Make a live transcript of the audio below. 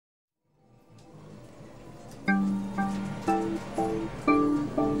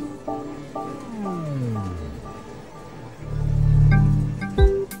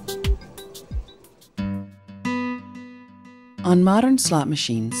On modern slot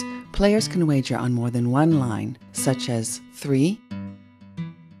machines, players can wager on more than one line, such as 3,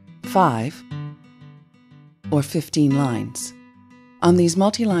 5, or 15 lines. On these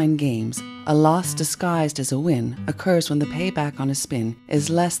multi-line games, a loss disguised as a win occurs when the payback on a spin is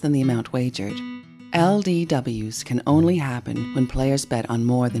less than the amount wagered. LDWs can only happen when players bet on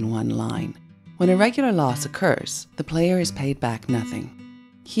more than one line. When a regular loss occurs, the player is paid back nothing.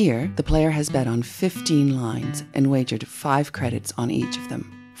 Here, the player has bet on 15 lines and wagered 5 credits on each of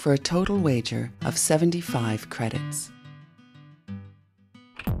them, for a total wager of 75 credits.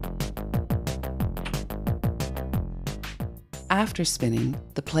 After spinning,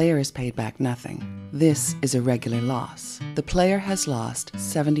 the player is paid back nothing. This is a regular loss. The player has lost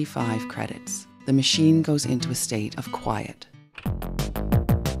 75 credits. The machine goes into a state of quiet.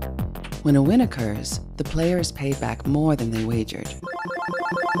 When a win occurs, the player is paid back more than they wagered.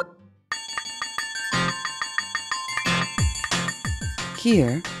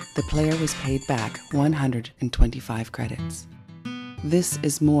 Here, the player was paid back 125 credits. This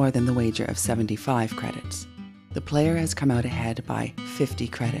is more than the wager of 75 credits. The player has come out ahead by 50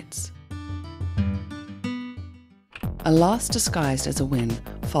 credits. A loss disguised as a win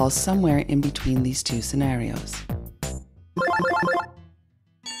falls somewhere in between these two scenarios.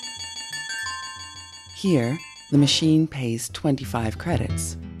 Here, the machine pays 25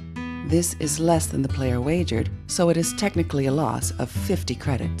 credits. This is less than the player wagered, so it is technically a loss of 50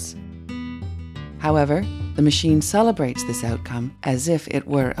 credits. However, the machine celebrates this outcome as if it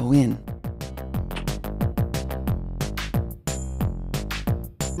were a win.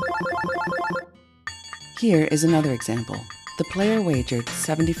 Here is another example. The player wagered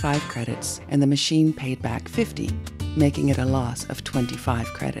 75 credits and the machine paid back 50, making it a loss of 25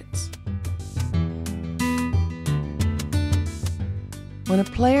 credits. When a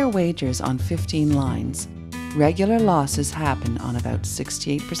player wagers on 15 lines, regular losses happen on about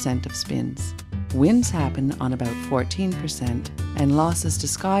 68% of spins. Wins happen on about 14%, and losses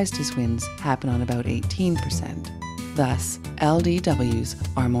disguised as wins happen on about 18%. Thus, LDWs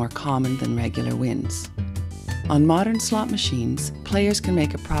are more common than regular wins. On modern slot machines, players can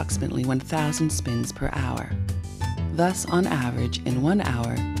make approximately 1,000 spins per hour. Thus, on average, in 1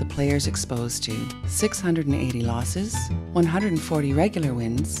 hour, the player is exposed to 680 losses, 140 regular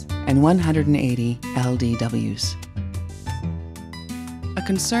wins, and 180 LDWs. A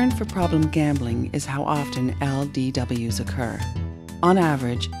concern for problem gambling is how often LDWs occur. On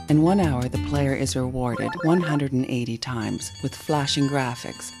average, in 1 hour, the player is rewarded 180 times with flashing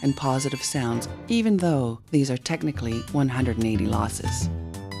graphics and positive sounds, even though these are technically 180 losses.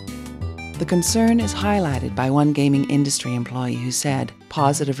 The concern is highlighted by one gaming industry employee who said,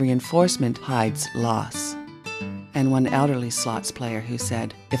 "Positive reinforcement hides loss," and one elderly slots player who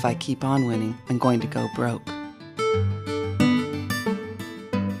said, "If I keep on winning, I'm going to go broke."